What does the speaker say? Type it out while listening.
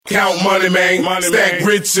Count money, man. Stack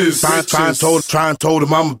riches. Try and told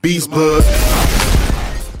him I'm a beast blood.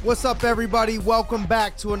 What's up, everybody? Welcome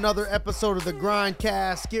back to another episode of the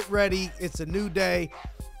GRINDcast. Get ready. It's a new day,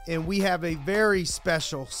 and we have a very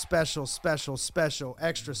special, extra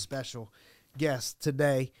special guest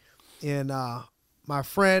today. And my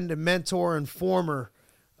friend and mentor and former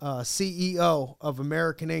CEO of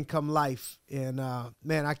American Income Life. And,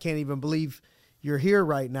 man, I can't even believe you're here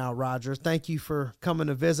right now, Roger. Thank you for coming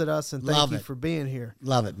to visit us, and thank you for being here.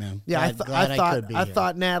 Love it, man. Yeah, I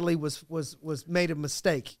thought Natalie was made a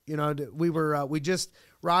mistake. You know,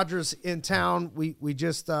 Roger's in town. We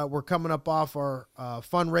just we're coming up off our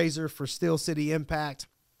fundraiser for Steel City Impact,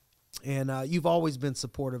 and you've always been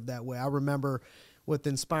supportive that way. I remember with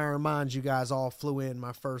Inspiring Minds, you guys all flew in,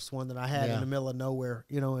 my first one that I had in the middle of nowhere,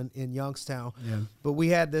 you know, in Youngstown. Yeah. But we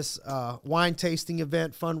had this wine tasting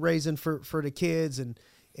event fundraising for the kids, and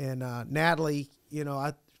Natalie, you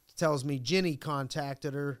know, tells me Jenny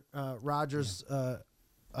contacted her, Roger's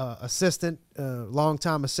assistant,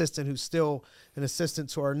 longtime assistant, who's still an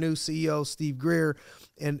assistant to our new CEO, Steve Greer,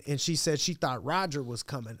 and she said she thought Roger was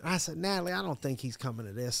coming. And I said, Natalie, I don't think he's coming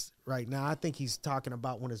to this right now. I think he's talking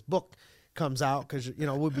about when his book comes out, because, you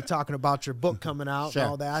know, we'll be talking about your book coming out and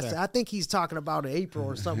all that. I said, I think he's talking about April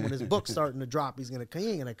or something when his book's starting to drop. He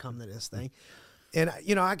ain't gonna come to this thing. And,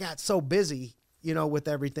 you know, I got so busy, you know, with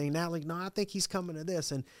everything. Now, like, no, I think he's coming to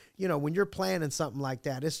this. And, you know, when you're planning something like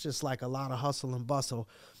that, it's just like a lot of hustle and bustle.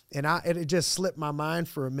 And it just slipped my mind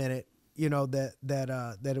for a minute, you know,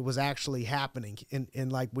 that it was actually happening.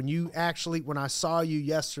 And like when I saw you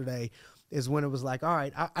yesterday is when it was like, all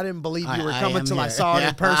right, I didn't believe you were coming till I saw it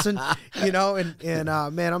in person, you know,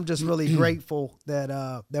 and man, I'm just really grateful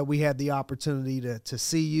that we had the opportunity to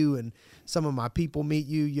see you and some of my people meet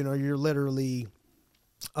you. You know, you're literally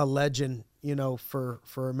a legend, you know, for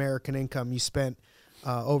American Income. You spent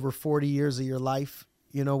over 40 years of your life,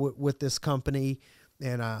 you know, with this company,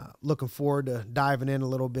 and looking forward to diving in a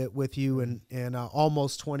little bit with you, and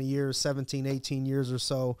almost 20 years, 17, 18 years or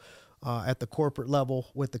so, at the corporate level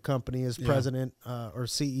with the company as president or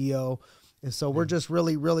CEO. And so we're just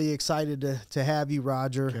really, really excited to have you,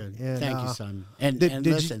 Roger. Good. And, thank you, son. And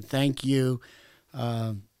listen, thank you.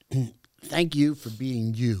 Thank you for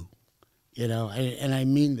being you, you know, and I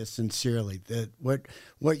mean this sincerely, that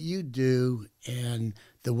what you do and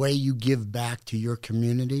the way you give back to your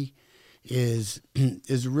community is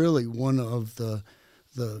really one of the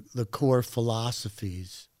core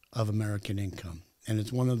philosophies of American Income. And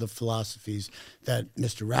it's one of the philosophies that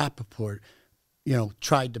Mr. Rappaport, you know,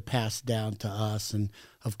 tried to pass down to us. And,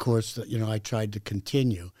 of course, you know, I tried to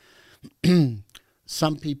continue.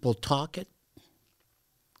 Some people talk it,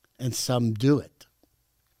 and some do it.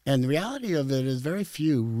 And the reality of it is very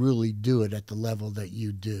few really do it at the level that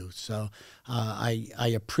you do. So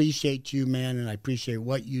I appreciate you, man, and I appreciate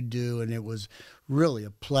what you do. And it was really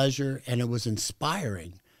a pleasure, and it was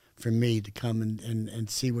inspiring for me to come and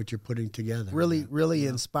see what you're putting together. Really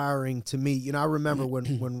inspiring to me. You know, I remember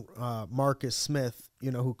when Marcus Smith,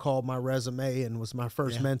 you know, who called my resume and was my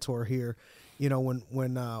first mentor here, you know,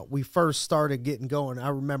 when we first started getting going, I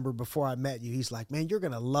remember before I met you, he's like, man, you're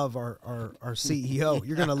going to love our CEO.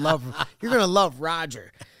 You're going to love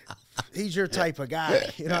Roger. He's your type of guy.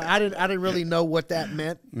 You know, I didn't really know what that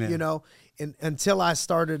meant, you know, and until I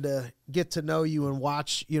started to get to know you and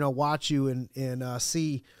watch you and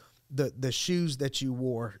see the shoes that you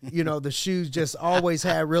wore. You know, the shoes just always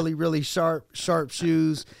had really, really sharp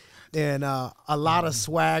shoes, and a lot of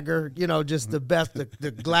swagger, you know, just the best,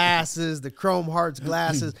 the glasses, the Chrome Hearts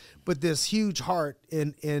glasses, but this huge heart.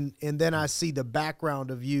 And then I see the background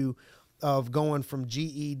of you, of going from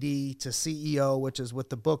GED to CEO, which is what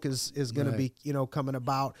the book is going to be, you know, coming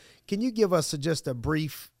about. Can you give us just a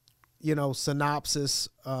brief, you know, synopsis?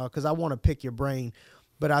 'Cause I want to pick your brain.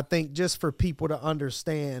 But I think just for people to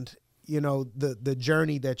understand, you know, the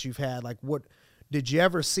journey that you've had, like, what did you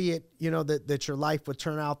ever see it, you know, that your life would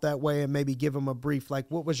turn out that way? And maybe give them a brief,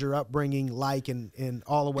 like, what was your upbringing like, and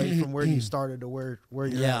all the way from where you started to where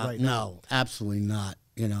you're at right now? No, absolutely not.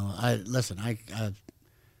 You know,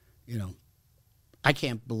 I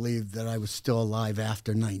can't believe that I was still alive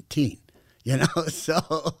after 19. You know,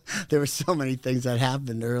 so there were so many things that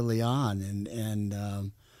happened early on,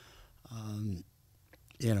 and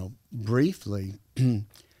you know, briefly,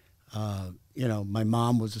 you know, my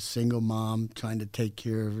mom was a single mom trying to take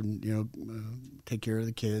care of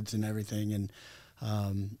the kids and everything, and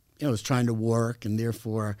you know, was trying to work, and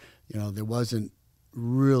therefore, you know, there wasn't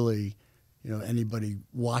really, you know, anybody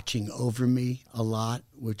watching over me a lot,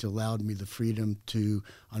 which allowed me the freedom to,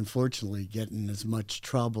 unfortunately, get in as much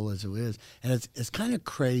trouble as it is. And it's kind of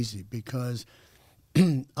crazy because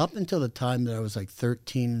up until the time that I was like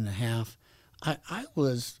 13 and a half, I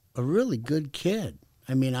was a really good kid.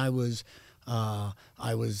 I mean, I was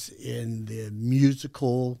in the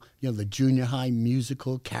musical, the junior high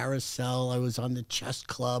musical carousel. I was on the chess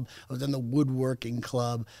club. I was in the woodworking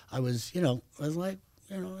club. I was like,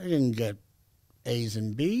 I didn't get A's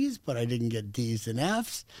and B's, but I didn't get D's and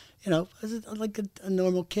F's. I was like a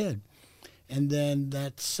normal kid. And then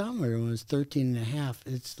that summer, when I was 13 and a half,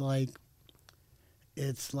 it's like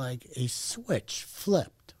a switch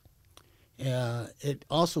flipped. It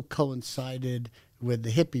also coincided with the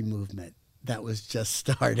hippie movement that was just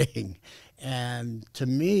starting. And to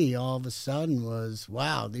me, all of a sudden was,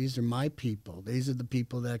 wow, these are my people. These are the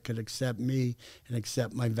people that could accept me and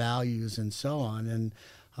accept my values and so on. And,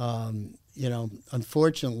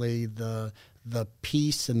 unfortunately, the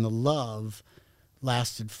peace and the love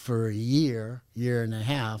lasted for a year and a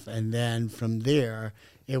half. And then from there,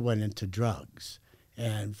 it went into drugs.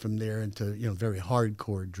 And from there into, very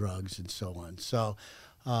hardcore drugs and so on. So,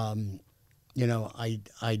 I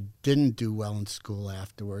didn't do well in school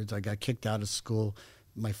afterwards. I got kicked out of school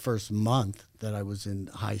my first month that I was in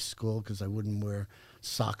high school because I wouldn't wear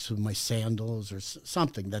socks with my sandals or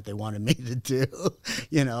something that they wanted me to do,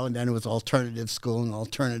 and then it was alternative school,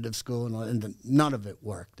 and none of it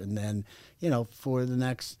worked. And then, for the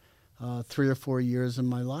next 3 or 4 years of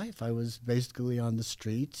my life, I was basically on the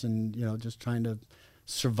streets and, just trying to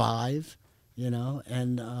survive,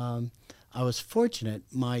 and I was fortunate.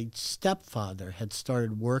 My stepfather had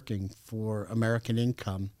started working for American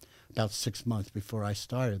Income about 6 months before I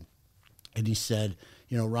started. And he said,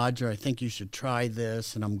 Roger, I think you should try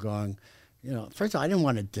this. And I'm going, first of all, I didn't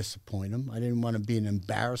want to disappoint him. I didn't want to be an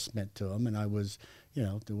embarrassment to him. And I was,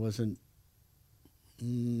 there wasn't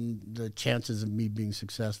the chances of me being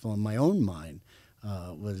successful in my own mind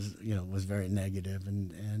was very negative.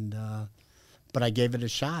 But I gave it a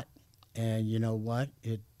shot. And you know what?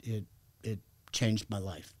 It changed my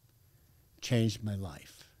life.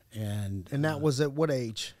 And that was at what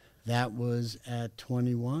age? That was at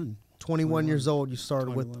 21. 21 years old, you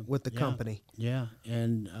started with the company. Yeah.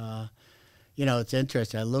 And, it's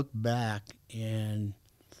interesting. I look back, and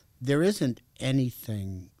there isn't any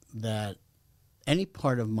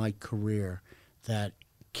part of my career that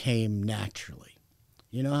came naturally.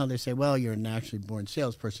 You know how they say, well, you're a naturally born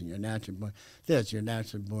salesperson, you're a naturally born this, you're a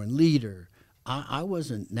naturally born leader. I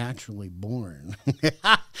wasn't naturally born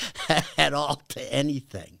at all to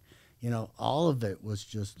anything. All of it was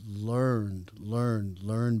just learned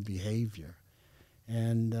behavior.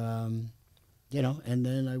 And, and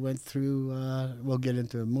then I went through, we'll get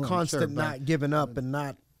into it more. Constant not giving up and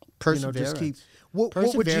not, perseverance. just keep. What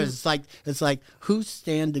would you? It's like who's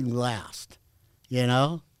standing last,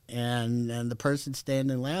 And the person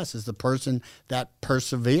standing last is the person that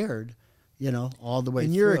persevered, all the way through.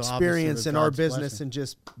 In your experience in our business and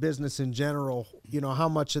just business in general, how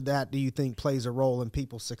much of that do you think plays a role in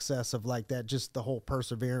people's success of like that, just the whole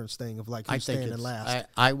perseverance thing of like who's standing last?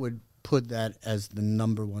 I would put that as the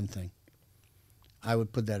number one thing. You're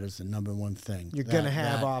going to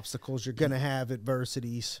have obstacles. You're going to have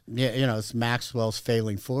adversities. Yeah, it's Maxwell's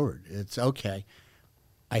failing forward. It's okay.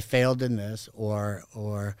 I failed in this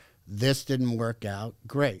or this didn't work out.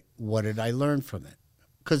 Great. What did I learn from it?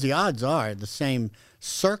 Because the odds are the same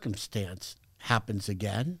circumstance happens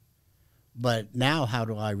again, but now how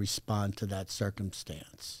do I respond to that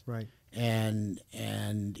circumstance? Right. And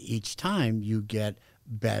each time you get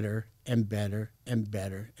better and better and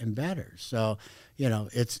better and better. So,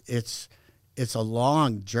 it's a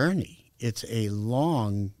long journey. It's a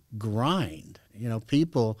long grind.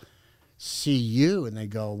 People see you and they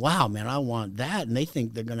go, wow, man, I want that. And they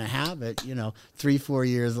think they're going to have it, 3-4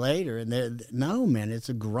 years later. And no, man, it's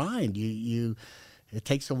a grind. It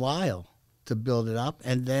takes a while to build it up.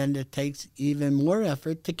 And then it takes even more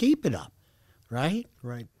effort to keep it up. Right?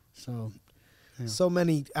 Right. So, so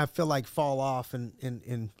many, I feel like, fall off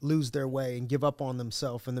and lose their way and give up on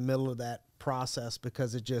themselves in the middle of that process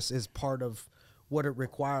because it just is part of what it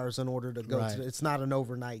requires in order to go to. It's not an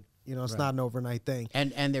overnight. It's not an overnight thing.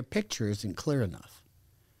 And their picture isn't clear enough.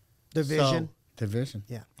 The vision? The vision.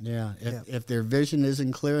 Yeah. Yeah. If their vision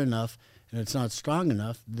isn't clear enough and it's not strong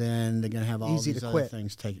enough, then they're going to have all these other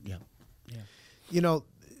things taken. Yeah.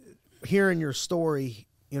 Hearing your story,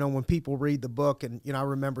 when people read the book and, I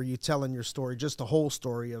remember you telling your story, just the whole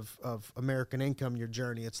story of American Income, your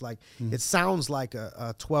journey. It's like, it sounds like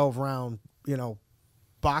a 12-round,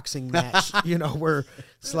 boxing match, you know, where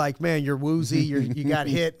it's like, man, you're woozy, you got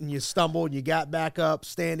hit and you stumbled and you got back up,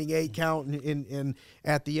 standing 8 count, and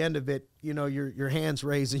at the end of it, you know, your hands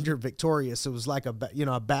raised and you're victorious. It was like a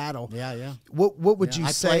battle. Yeah. What would you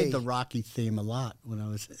say? I played the Rocky theme a lot when I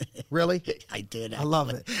was. Really? I did. I love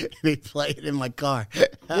it. We played it in my car.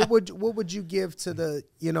 What would you give to the,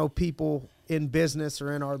 you know, people in business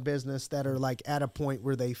or in our business that are like at a point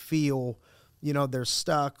where they feel, you know, they're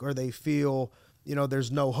stuck, or they feel, you know,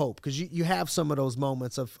 there's no hope? Because you have some of those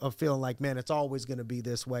moments of feeling like, man, it's always going to be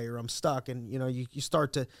this way, or I'm stuck, and, you know, you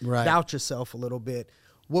start to doubt yourself a little bit.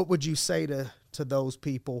 What would you say to those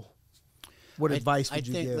people? What advice would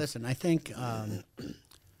you give? Listen, I think,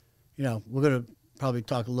 you know, we're going to probably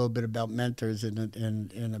talk a little bit about mentors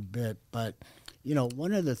in a bit, but, you know,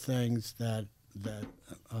 one of the things that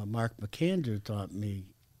Mark McAndrew taught me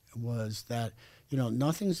was that, you know,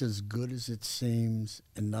 nothing's as good as it seems,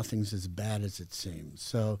 and nothing's as bad as it seems.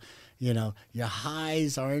 So, you know, your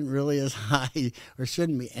highs aren't really as high, or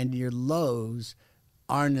shouldn't be, and your lows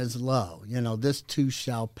aren't as low. You know, this too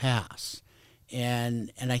shall pass.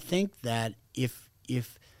 And I think that if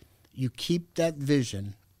you keep that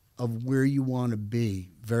vision of where you want to be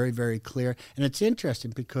very, very clear, and it's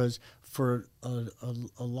interesting because for a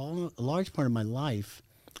large part of my life,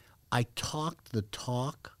 I talked the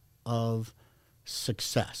talk of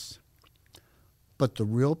success, but the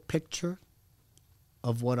real picture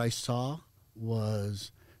of what I saw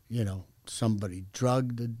was, you know, somebody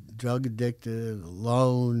drug addicted,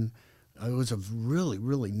 alone. It was a really,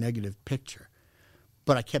 really negative picture,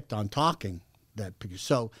 but I kept on talking that picture.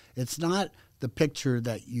 So it's not the picture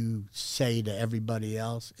that you say to everybody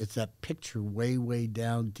else. It's that picture way, way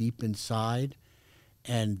down deep inside.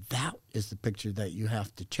 And that is the picture that you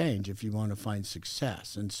have to change if you want to find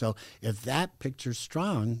success. And so if that picture's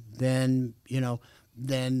strong, then, you know,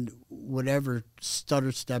 then whatever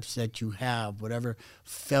stutter steps that you have, whatever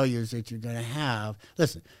failures that you're going to have,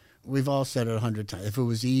 listen, we've all said it 100 times. If it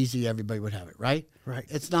was easy, everybody would have it, right? Right.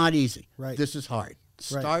 It's not easy. Right. This is hard.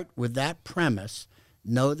 Start Right. with that premise.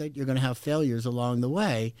 Know that you're going to have failures along the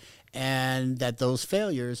way, and that those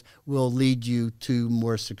failures will lead you to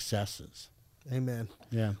more successes. Amen.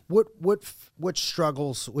 Yeah. What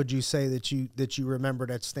struggles would you say that you remember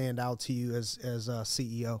that stand out to you as a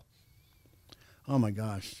CEO? Oh my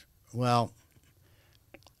gosh. Well,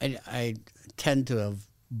 I tend to have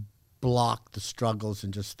blocked the struggles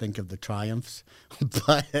and just think of the triumphs,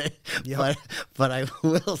 but I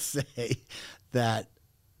will say that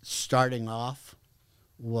starting off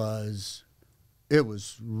was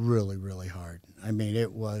really, really hard. I mean,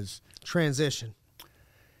 it was transition.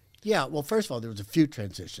 Yeah, well, first of all, there was a few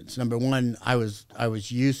transitions. Number one, I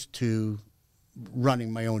was used to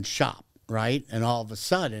running my own shop, right? And all of a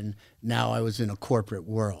sudden, now I was in a corporate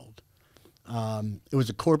world. It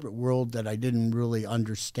was a corporate world that I didn't really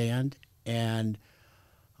understand. And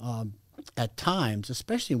at times,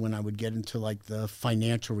 especially when I would get into like the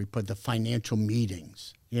financial report, the financial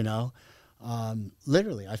meetings, you know,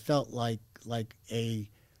 literally I felt like a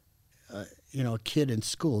kid in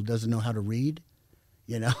school doesn't know how to read.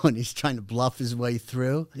 You know, and he's trying to bluff his way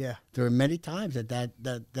through. Yeah. There were many times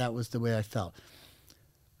that was the way I felt.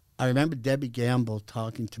 I remember Debbie Gamble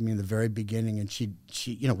talking to me in the very beginning, and she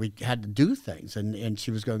you know, we had to do things, and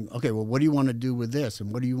she was going, okay, well, what do you want to do with this,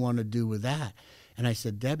 and what do you want to do with that? And I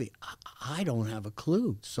said, Debbie, I don't have a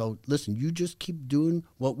clue. So listen, you just keep doing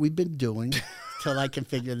what we've been doing till I can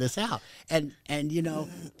figure this out. And you know,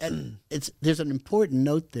 and there's an important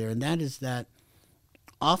note there, and that is that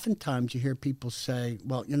oftentimes you hear people say,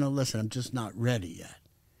 well, you know, listen, I'm just not ready yet.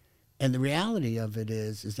 And the reality of it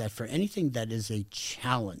is that for anything that is a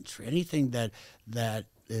challenge, for anything that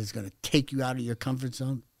is going to take you out of your comfort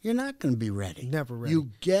zone, you're not going to be ready. Never ready.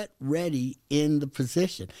 You get ready in the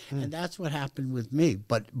position. And that's what happened with me.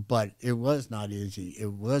 But it was not easy.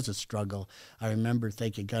 It was a struggle. I remember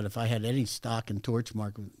thinking, God, if I had any stock in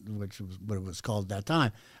Torchmark, which was what it was called at that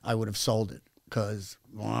time, I would have sold it. Because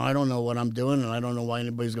I don't know what I'm doing, and I don't know why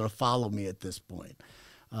anybody's going to follow me at this point.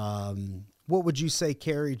 What would you say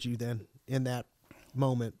carried you then in that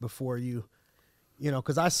moment before you know,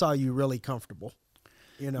 because I saw you really comfortable,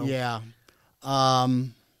 you know? Yeah.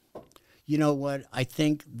 You know what? I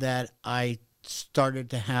think that I started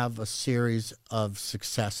to have a series of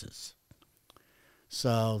successes.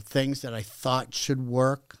 So things that I thought should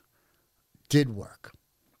work did work.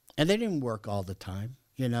 And they didn't work all the time.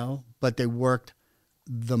 You know, but they worked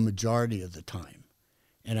the majority of the time.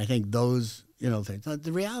 And I think those, you know, things.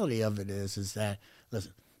 The reality of it is that,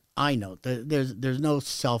 listen, I know that there's no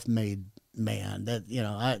self-made man that, you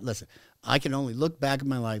know, listen, I can only look back at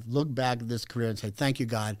my life, look back at this career and say, thank you,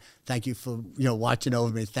 God. Thank you for, watching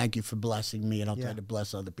over me. Thank you for blessing me. And I'll try to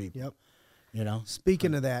bless other people. Yep.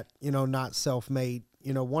 Speaking of that, not self-made,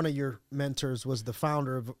 one of your mentors was the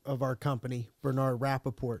founder of our company, Bernard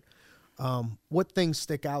Rappaport. What things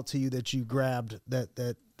stick out to you that you grabbed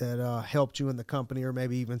that helped you in the company, or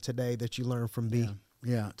maybe even today, that you learned from B?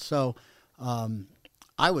 Yeah. So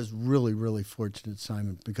I was really, really fortunate,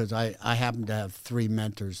 Simon, because I happened to have 3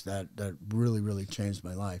 mentors that really, really changed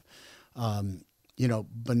my life.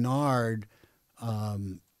 Bernard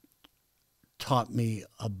taught me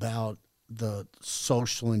about the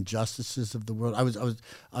social injustices of the world. I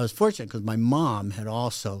was fortunate because my mom had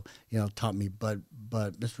also, taught me, but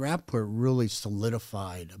Mr. Rappaport really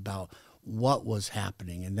solidified about what was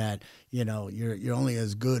happening, and that, you're only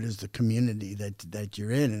as good as the community that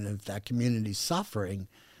you're in, and if that community's suffering,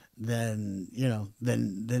 then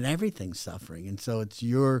then everything's suffering, and so it's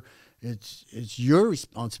your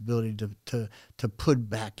responsibility to put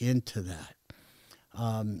back into that.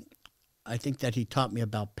 I think that he taught me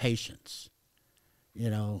about patience.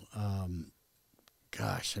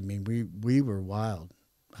 Gosh, I mean, we were wild.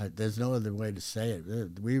 There's no other way to say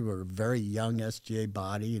it. We were a very young SGA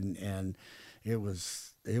body, and it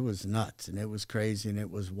was nuts, and it was crazy, and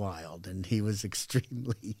it was wild. And he was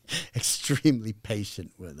extremely, extremely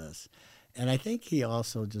patient with us. And I think he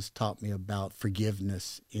also just taught me about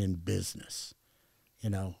forgiveness in business,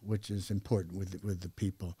 which is important with the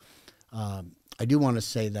people. I do want to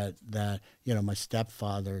say that my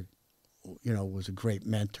stepfather, was a great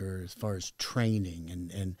mentor as far as training,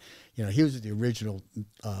 and he was the original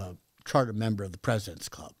charter member of the President's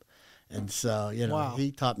Club. And so, Wow.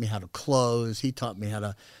 He taught me how to close. He taught me how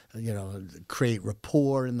to, create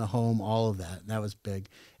rapport in the home, all of that. That was big.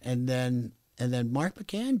 And then Mark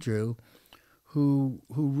McAndrew, who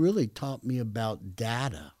really taught me about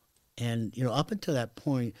data. And, up until that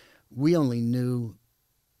point, we only knew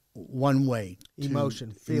one way.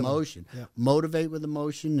 Emotion. Yep. Motivate with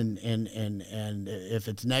emotion, and if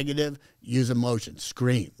it's negative, use emotion.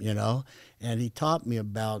 Scream, And he taught me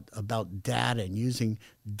about data and using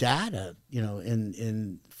data,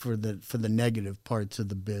 in for the negative parts of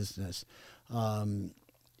the business.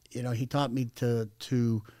 He taught me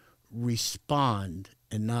to respond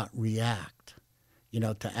and not react.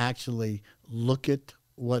 To actually look at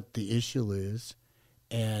what the issue is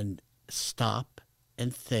and stop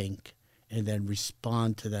and think, and then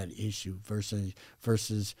respond to that issue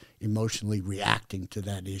versus emotionally reacting to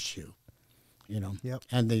that issue, Yep.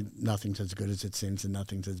 And nothing's as good as it seems, and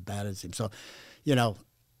nothing's as bad as it seems. So,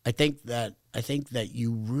 I think that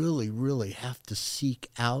you really, really have to seek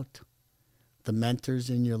out the mentors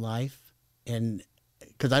in your life, and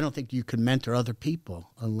because I don't think you can mentor other people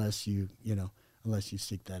unless you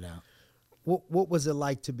seek that out. What was it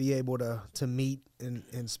like to be able to meet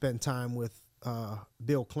and spend time with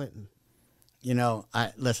Bill Clinton?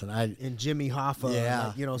 And Jimmy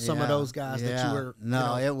Hoffa, some of those guys that you were.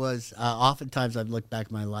 No, it was oftentimes I've looked back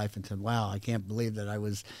at my life and said, wow, I can't believe that I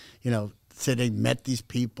was, met these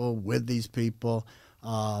people, with these people.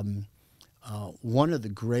 One of the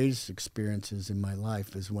greatest experiences in my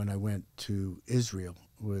life is when I went to Israel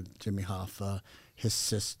with Jimmy Hoffa, his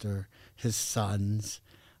sister, his sons,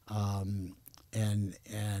 and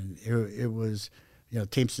it was.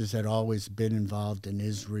 Teamsters had always been involved in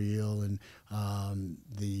Israel, and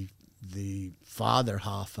the father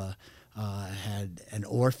Hoffa had an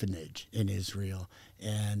orphanage in Israel,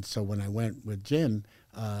 and so when I went with Jim,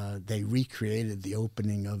 they recreated the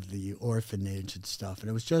opening of the orphanage and stuff, and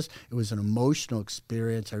it was an emotional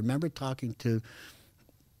experience. I remember talking to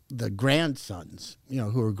the grandsons,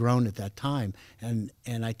 who were grown at that time, and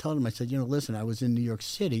I told them, I said, listen, I was in New York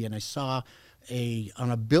City, and I saw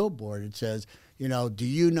on a billboard it says, do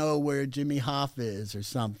you know where Jimmy Hoffa is or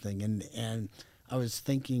something? And I was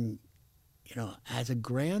thinking, as a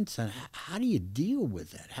grandson, how do you deal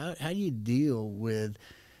with that? How do you deal with,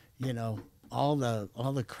 all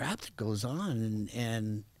the crap that goes on?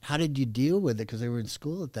 And how did you deal with it? Because they were in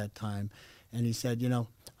school at that time. And he said,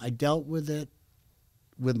 I dealt with it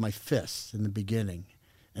with my fists in the beginning,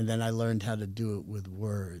 and then I learned how to do it with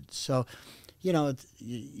words. So,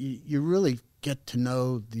 you really get to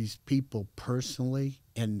know these people personally,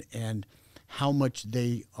 and how much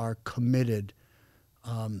they are committed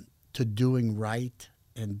to doing right,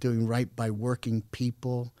 and doing right by working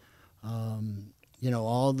people.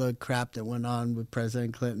 All the crap that went on with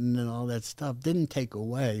President Clinton and all that stuff didn't take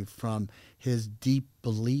away from his deep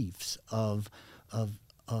beliefs of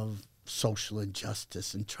social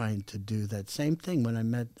injustice and trying to do that. Same thing when I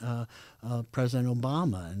met President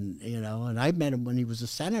Obama, and I met him when he was a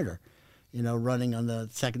senator. running on the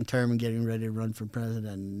second term and getting ready to run for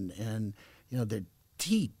president. And they're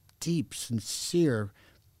deep, sincere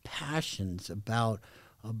passions about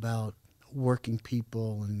working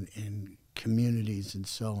people and communities and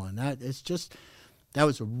so on. That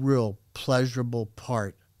was a real pleasurable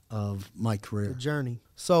part of my career. The journey.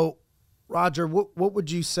 So, Roger, what would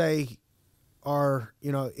you say are,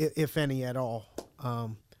 if any at all,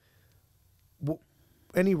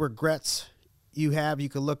 any regrets you have? You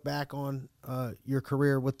could look back on your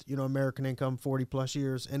career with, American Income, 40 plus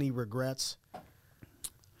years. Any regrets?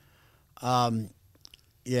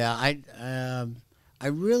 Yeah, I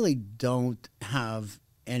really don't have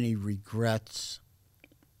any regrets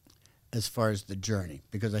as far as the journey,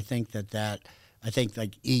 because I think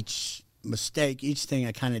like each mistake, each thing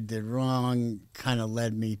I kind of did wrong kind of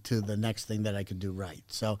led me to the next thing that I could do right.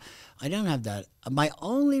 So I don't have that. My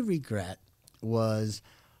only regret was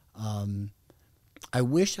I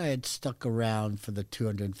wish I had stuck around for the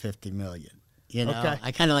 $250 million. Okay.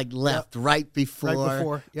 I kind of like left right before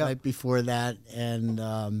that,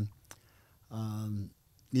 and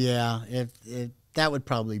if that would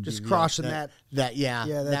probably be just crossing that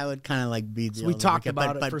would kind of like be the we talked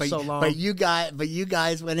about it for so long. But you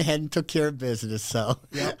guys went ahead and took care of business, so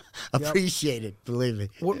appreciate it. Believe me.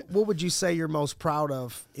 What would you say you're most proud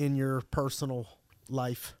of in your personal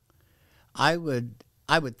life? I would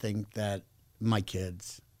think that my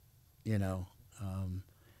kids,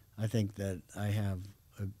 I think that I have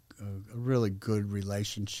a really good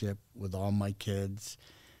relationship with all my kids,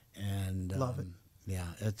 and love it. Yeah,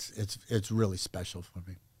 it's really special for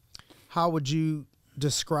me. How would you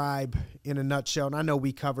describe in a nutshell, and I know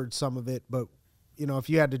we covered some of it, but if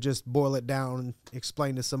you had to just boil it down and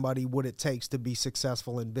explain to somebody what it takes to be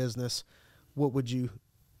successful in business, what would you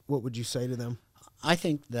say to them? I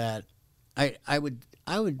think that I would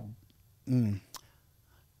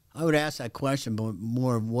ask that question, but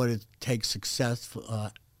more of what it takes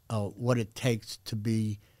what it takes to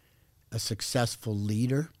be a successful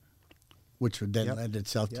leader, which would then lend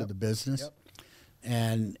itself to the business.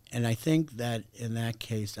 And I think that in that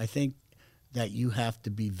case, I think that you have to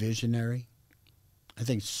be visionary. I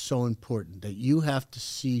think it's so important that you have to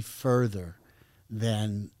see further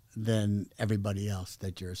than everybody else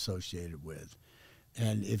that you're associated with.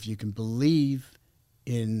 And if you can believe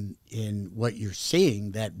in what you're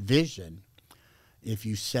seeing, that vision, if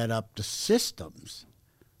you set up the systems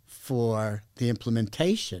for the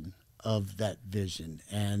implementation of that vision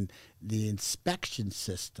and the inspection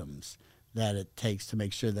systems that it takes to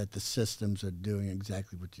make sure that the systems are doing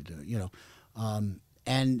exactly what you do,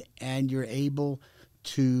 and you're able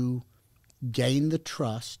to gain the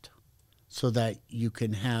trust so that you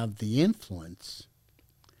can have the influence,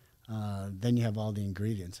 then you have all the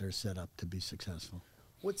ingredients that are set up to be successful.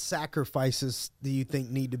 What sacrifices do you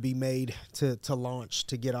think need to be made to launch,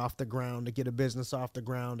 to get off the ground, to get a business off the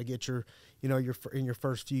ground, to get your in your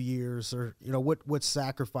first few years, or what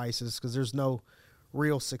sacrifices? Because there's no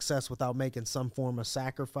real success without making some form of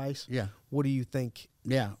sacrifice. Yeah. What do you think?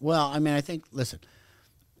 Yeah. Well, I mean, I think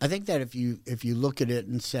that if you look at it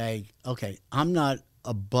and say, okay, I'm not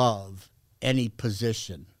above any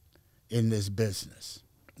position in this business.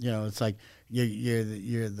 It's like you're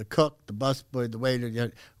the cook, the busboy, the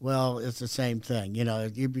waiter. Well, it's the same thing.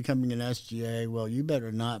 If you're becoming an SGA, well, you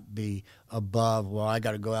better not be above, well, I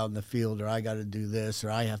got to go out in the field, or I got to do this, or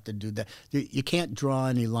I have to do that. You can't draw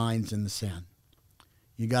any lines in the sand.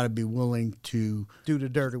 You got to be willing to do the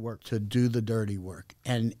dirty work.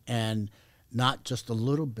 And not just a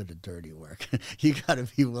little bit of dirty work. You got to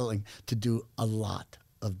be willing to do a lot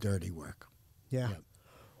of dirty work. Yeah.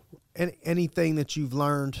 And anything that you've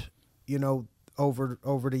learned, over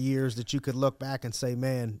the years that you could look back and say,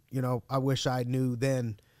 man, I wish I knew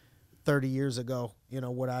then 30 years ago,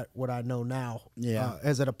 what I know now,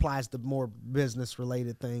 as it applies to more business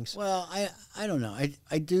related things. Well, I don't know.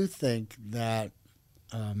 I do think that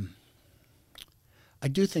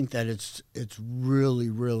it's really,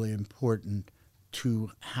 really important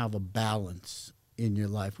to have a balance in your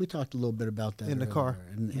life. We talked a little bit about that in the car,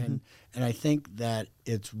 and I think that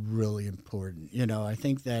it's really important. I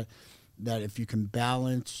think that if you can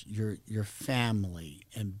balance your family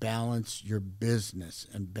and balance your business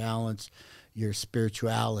and balance your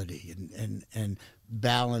spirituality and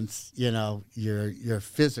balance your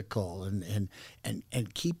physical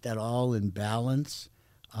and keep that all in balance,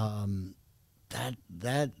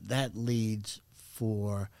 that leads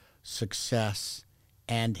for success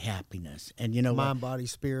and happiness. And mind, body,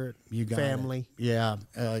 spirit, family. Yeah.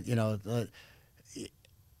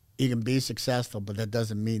 you can be successful, but that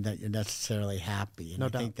doesn't mean that you're necessarily happy. And No I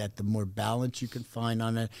doubt. think that the more balance you can find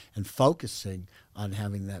on it and focusing on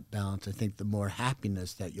having that balance, I think the more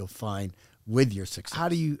happiness that you'll find with your success. How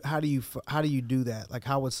do you do that? Like,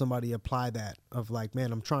 how would somebody apply that? Of like,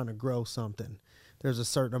 man, I'm trying to grow something. There's a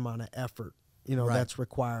certain amount of effort, Right. that's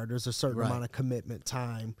required. There's a certain Right. amount of commitment,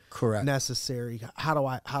 time, Correct. necessary. How do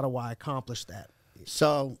I accomplish that?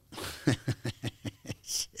 So,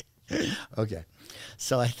 okay.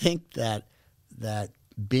 So I think that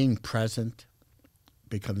being present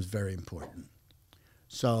becomes very important.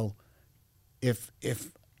 So if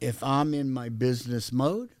I'm in my business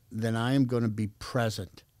mode, then I am going to be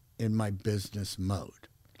present in my business mode.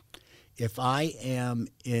 If I am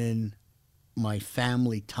in my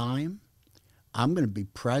family time, I'm going to be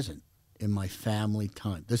present in my family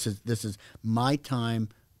time. This is my time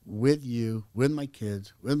with you, with my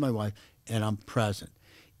kids, with my wife, and I'm present.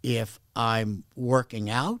 If I'm working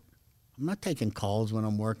out, I'm not taking calls when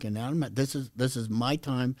I'm working out. This is my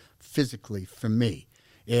time physically for me.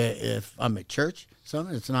 If I'm at church,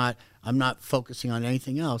 I'm not focusing on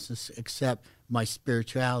anything else except my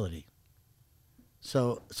spirituality.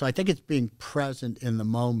 So I think it's being present in the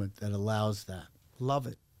moment that allows that. Love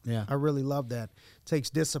it. Yeah. I really love that. Takes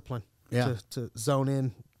discipline Yeah. to zone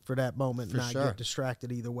in for that moment For and not sure. get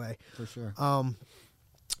distracted either way. For sure.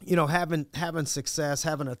 Having success,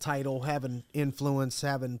 having a title, having influence,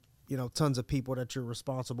 having, tons of people that you're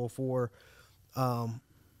responsible for,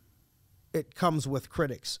 it comes with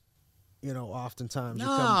critics. Oftentimes you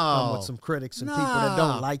come with some critics and people that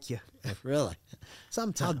don't like you. Really?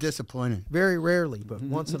 Sometimes. How disappointing. Very rarely, but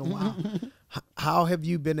once in a while. How have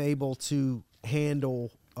you been able to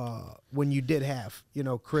handle when you did have,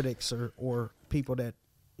 critics or people that,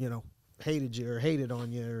 hated you or hated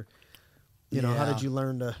on you, or, how did you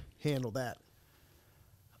learn to handle that?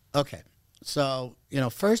 Okay. So,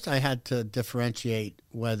 first I had to differentiate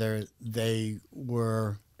whether they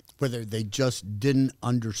just didn't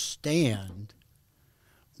understand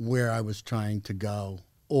where I was trying to go,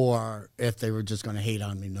 or if they were just going to hate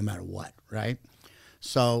on me no matter what, right?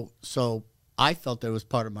 So I felt that it was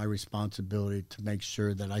part of my responsibility to make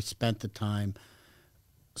sure that I spent the time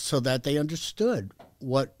so that they understood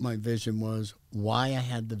what my vision was, why I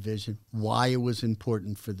had the vision, why it was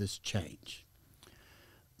important for this change.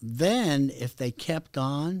 Then if they kept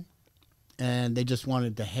on and they just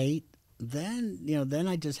wanted to hate, then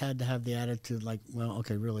I just had to have the attitude like, well,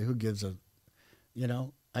 okay, really, who gives a,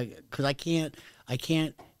 because I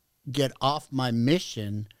can't get off my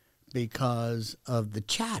mission because of the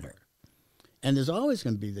chatter. And there's always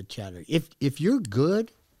going to be the chatter. If you're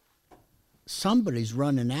good, somebody's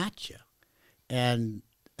running at you. And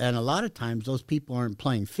a lot of times those people aren't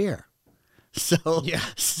playing fair. So Yeah.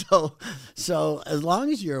 So as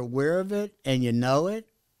long as you're aware of it and you know it,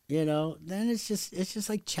 then it's just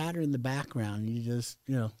like chatter in the background. You just,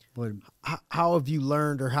 How have you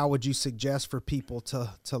learned, or how would you suggest for people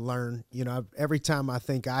to learn? Every time I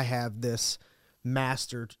think I have this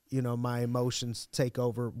mastered, my emotions take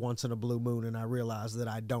over once in a blue moon, and I realize that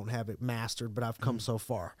I don't have it mastered, but I've come so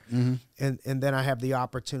far. Mm-hmm. And then I have the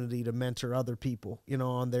opportunity to mentor other people,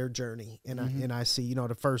 on their journey. And I see,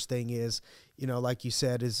 the first thing is, like you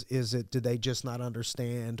said, is it, do they just not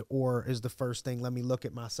understand? Or is the first thing, let me look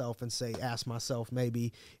at myself and ask myself,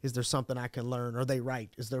 maybe, is there something I can learn? Are they right?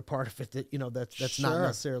 Is there part of it that, that's not Sure.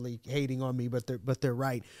 necessarily hating on me, but they're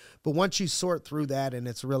right. But once you sort through that, and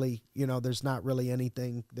it's really, there's not really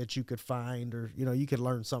anything that you could find, or, you could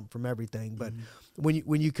learn something from everything. But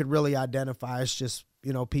when you could really identify, it's just,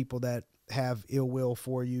 people that have ill will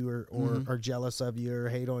for you, or are jealous of you, or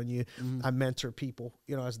hate on you. I mentor people,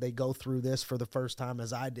 as they go through this for the first time,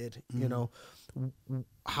 as I did.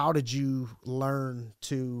 How did you learn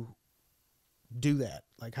to do that?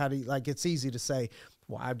 Like, how do you, like, it's easy to say,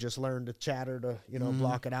 well, I've just learned to chatter to,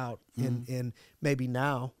 block it out, and maybe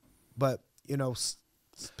now, but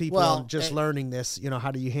people are just learning this.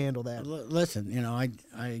 How do you handle that? Listen,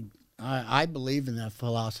 I believe in that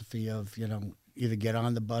philosophy of, either get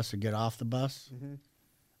on the bus or get off the bus.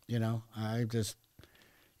 I just,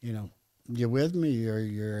 you're with me or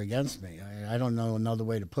you're against me. I don't know another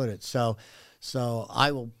way to put it. So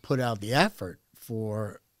I will put out the effort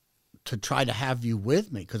to try to have you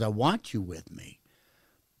with me, because I want you with me.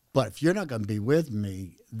 But if you're not going to be with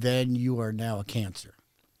me, then you are now a cancer.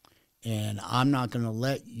 And I'm not going to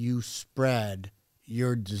let you spread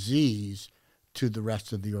your disease to the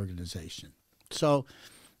rest of the organization. So,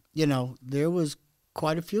 there was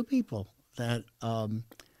quite a few people that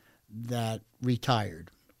that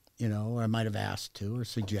retired, or I might have asked to or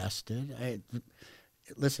suggested.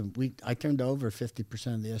 listen, I turned over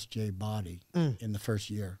 50% of the SGA body in the first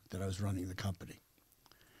year that I was running the company.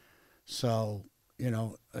 So,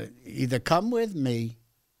 either come with me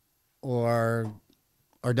or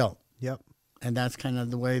don't. Yep. And that's kind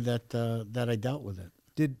of the way that I dealt with it.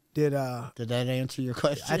 Did that answer your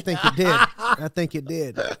question? I think it did. I think it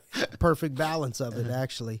did. Perfect balance of it,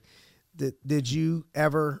 actually. Did you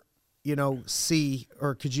ever, see,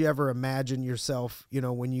 or could you ever imagine yourself,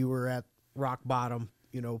 when you were at rock bottom,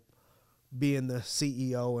 being the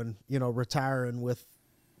CEO and, retiring with,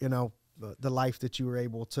 the life that you were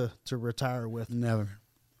able to retire with?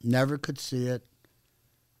 Never could see it.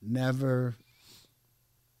 Never.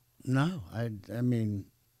 No, I mean,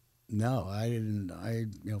 no, I didn't.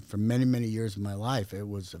 For many, many years of my life, it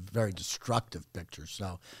was a very destructive picture.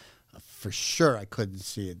 So for sure I couldn't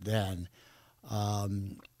see it then.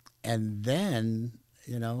 And then,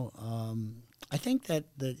 I think that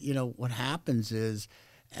what happens is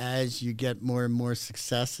as you get more and more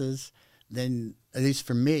successes, then at least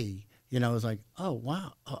for me, it's like, oh,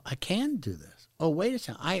 wow, I can do this. Oh, wait a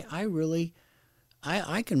second.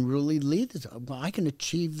 I can really lead this. I can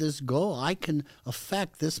achieve this goal. I can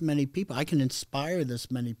affect this many people. I can inspire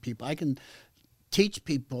this many people. I can teach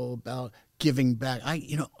people about giving back.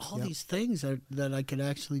 All these things that I could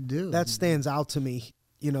actually do. That stands out to me,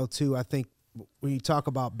 too. I think when you talk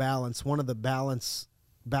about balance, one of the balances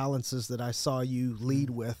that I saw you lead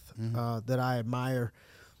with that I admire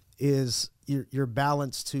is your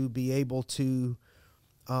balance to be able to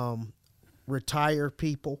retire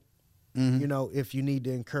people. If you need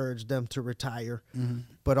to encourage them to retire,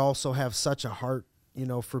 but also have such a heart,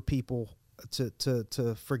 for people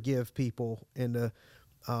to forgive people and to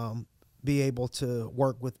be able to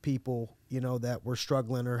work with people, that were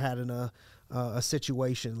struggling or had in a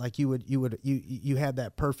situation. Like you had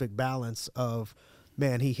that perfect balance of,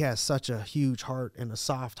 man, he has such a huge heart and a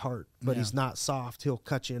soft heart, but he's not soft. He'll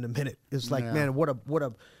cut you in a minute. It's like, man, what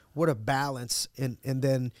a balance. And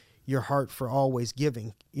then your heart for always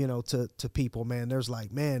giving, to people, man. There's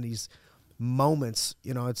like, man, these moments,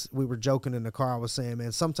 we were joking in the car. I was saying,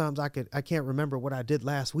 man, sometimes I can't remember what I did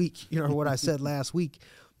last week, or what I said last week,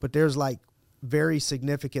 but there's like very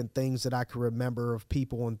significant things that I can remember of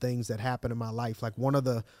people and things that happened in my life. Like one of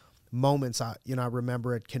the moments I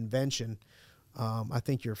remember at convention, I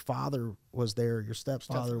think your father was there, your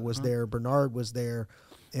stepfather was there, Bernard was there.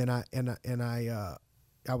 And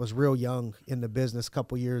I was real young in the business,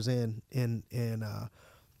 couple years in, and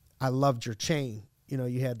I loved your chain.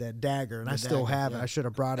 You had that dagger, and I still have it. I should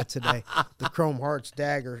have brought it today. The Chrome Hearts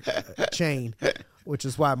dagger chain, which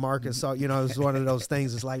is why Marcus saw. It was one of those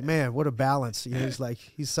things. It's like, man, what a balance.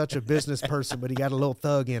 He's such a business person, but he got a little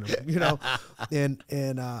thug in him.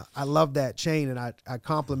 And I love that chain, and I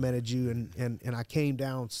complimented you, and I came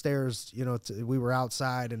downstairs. We were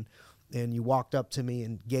outside, and you walked up to me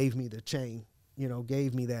and gave me the chain.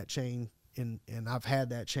 Gave me that chain, and I've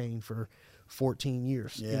had that chain for 14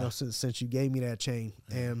 years, since you gave me that chain.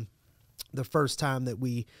 And the first time that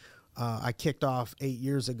I kicked off 8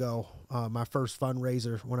 years ago, my first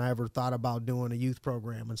fundraiser, when I ever thought about doing a youth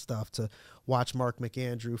program and stuff, to watch Mark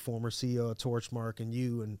McAndrew, former CEO of Torchmark, and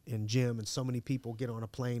you and Jim and so many people get on a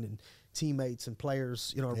plane, and teammates and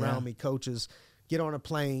players, around me, coaches, get on a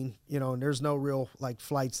plane, and there's no real like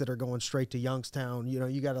flights that are going straight to Youngstown.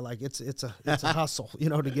 You got to it's a hustle,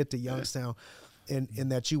 to get to Youngstown,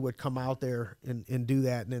 and that you would come out there and do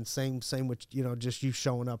that. And then same with, just you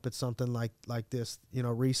showing up at something like this,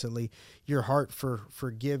 recently. Your heart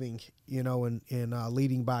for giving, and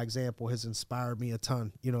leading by example has inspired me a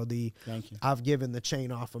ton. Thank you. I've given the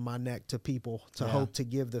chain off of my neck to people to hope to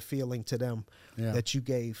give the feeling to them that you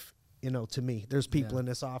gave, to me. There's people in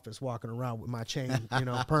this office walking around with my chain,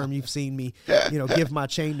 Perm, you've seen me, give my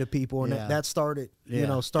chain to people, and that started,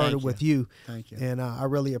 started with you. Thank you. And I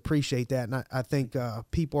really appreciate that. And I think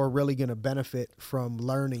people are really going to benefit from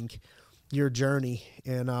learning your journey.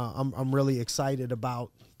 And I'm really excited about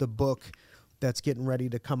the book that's getting ready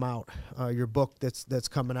to come out. Your book that's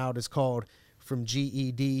coming out is called From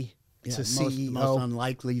GED to CEO. Most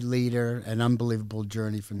unlikely leader, an unbelievable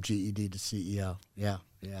journey from GED to CEO.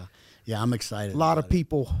 Yeah, I'm excited. A lot of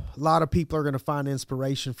people are going to find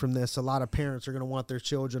inspiration from this. A lot of parents are going to want their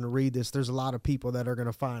children to read this. There's a lot of people that are going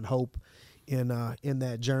to find hope in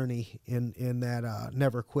that journey, in that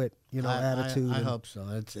never quit, attitude. I hope so.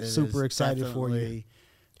 It's super excited for you.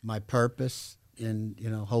 My purpose in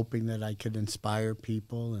hoping that I could inspire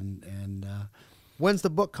people and. When's the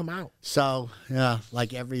book come out? So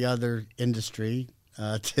like every other industry.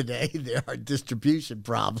 Today there are distribution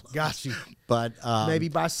problems. Got you. But maybe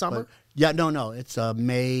by summer. No. It's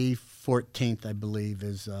May 14th, I believe,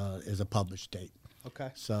 is a published date. Okay.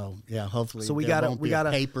 So yeah, hopefully. So we there got won't be a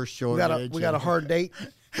paper shortage. We got a hard date.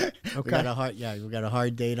 Okay. We got a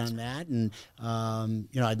hard date on that, and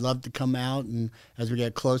I'd love to come out and as we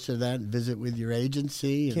get closer to that, visit with your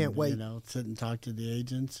agency. And, Can't wait. Sit and talk to the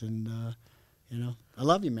agents, and I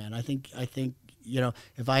love you, man. I think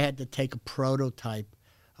if I had to take a prototype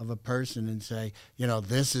of a person and say,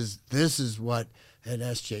 this is what an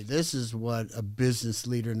SJ, this is what a business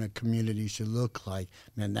leader in a community should look like,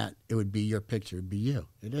 man, that it would be your picture. It'd be you.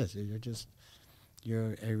 It is.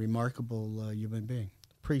 You're a remarkable human being.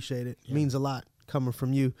 Appreciate it. Yeah. Means a lot coming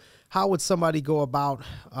from you. How would somebody go about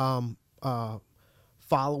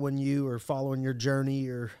following you or following your journey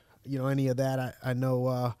or any of that? I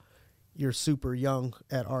know you're super young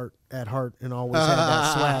at heart and always had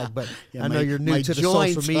that swag, but I know you're new to the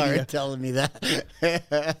social media. Telling me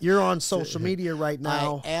that. You're on social media right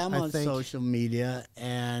now. I am on social media,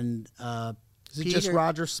 and is it just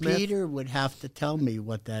Roger Smith? Peter would have to tell me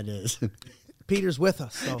what that is. Peter's with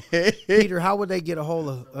us. So, Peter, how would they get a hold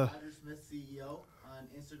of Roger Smith CEO on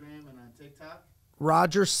Instagram and on TikTok?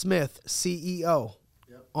 Roger Smith CEO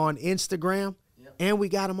on Instagram, and we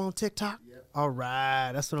got him on TikTok. Yep. All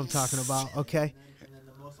right, that's what I'm talking about. Okay. And then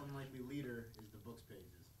the most unlikely leader is the books pages.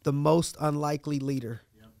 The most unlikely leader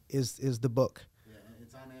is the book. Yeah, and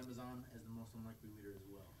it's on Amazon as the most unlikely leader as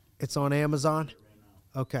well. It's on Amazon. Right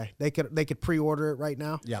now. Okay, they could pre-order it right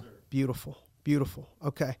now. Yeah. Beautiful.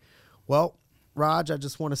 Okay. Well, Raj, I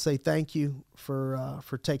just want to say thank you for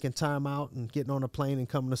taking time out and getting on a plane and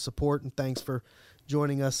coming to support, and thanks for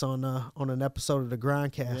joining us on an episode of the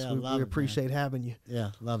GRINDcast. Yeah, we appreciate having you.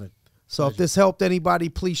 Yeah, love it. So if this helped anybody,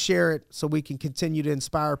 please share it so we can continue to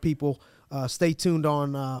inspire people. Stay tuned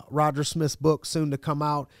on Roger Smith's book, soon to come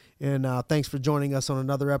out. And thanks for joining us on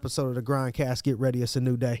another episode of the GRINDcast. Get ready, it's a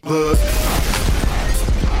new day.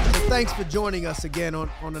 Thanks for joining us again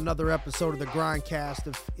on another episode of the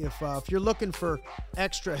GRINDcast. If you're looking for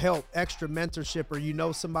extra help, extra mentorship, or you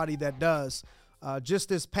know somebody that does, just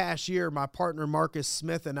this past year, my partner Marcus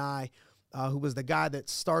Smith and I, who was the guy that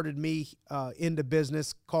started me into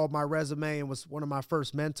business, called my resume, and was one of my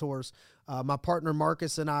first mentors. My partner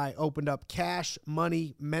Marcus and I opened up Cash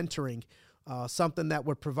Money Mentoring, something that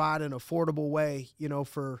would provide an affordable way,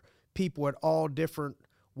 for people at all different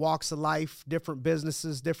walks of life, different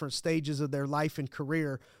businesses, different stages of their life and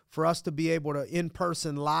career, for us to be able to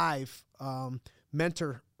in-person live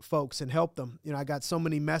mentor folks and help them. I got so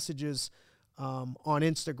many messages on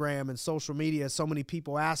Instagram and social media, so many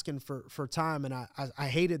people asking for time, and I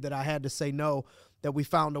hated that I had to say no, that we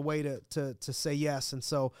found a way to say yes. And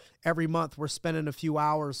so every month we're spending a few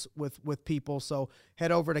hours with people. So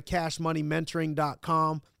head over to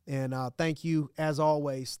cashmoneymentoring.com. And thank you, as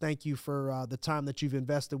always. Thank you for the time that you've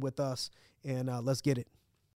invested with us. And let's get it.